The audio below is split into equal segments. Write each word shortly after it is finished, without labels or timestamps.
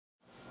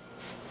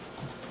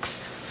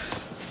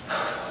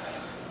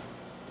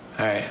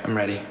Alright, I'm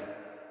ready.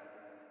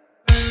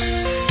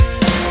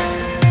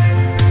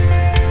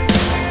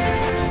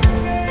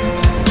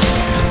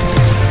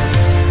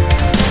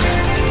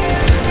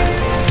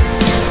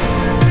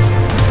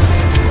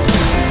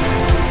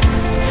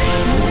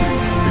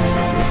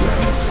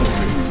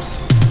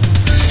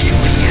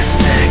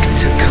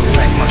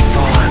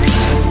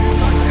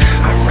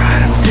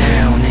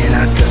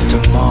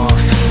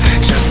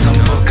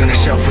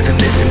 With a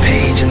missing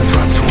page and the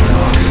front torn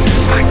off.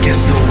 I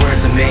guess the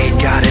words I made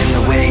got in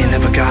the way and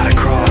never got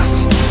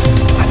across.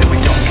 I know we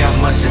don't got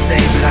much to say,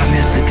 but I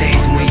miss the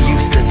days when we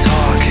used to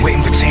talk.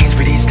 Waiting for change,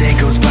 but each day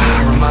goes by,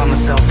 I remind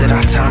myself that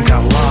our time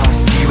got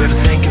lost. Do you ever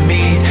think of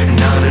me?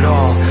 Not at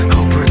all.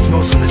 Hope hurts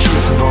most when the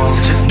truth's involved.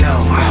 So just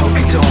know, I hope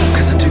you don't,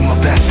 cause I do my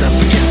best up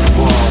against the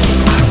wall.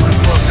 I don't wanna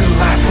float through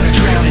life, wanna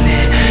drown in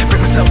it.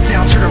 Break myself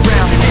down, turn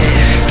around in it.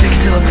 Take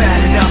it till I've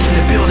had enough and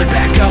then build it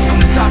back up from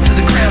the top to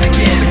the ground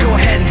again. So go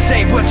ahead and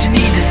say what you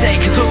need to say,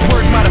 cause those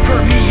words might have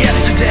hurt me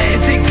yesterday.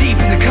 And dig deep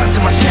in the cuts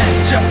of my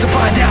chest just to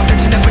find out that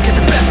you never get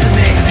the best of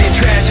me. So dear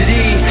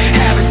tragedy,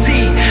 have a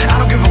seat,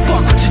 I don't give a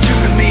fuck what you do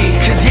to me,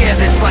 cause yeah,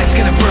 this light's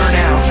gonna burn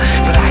out.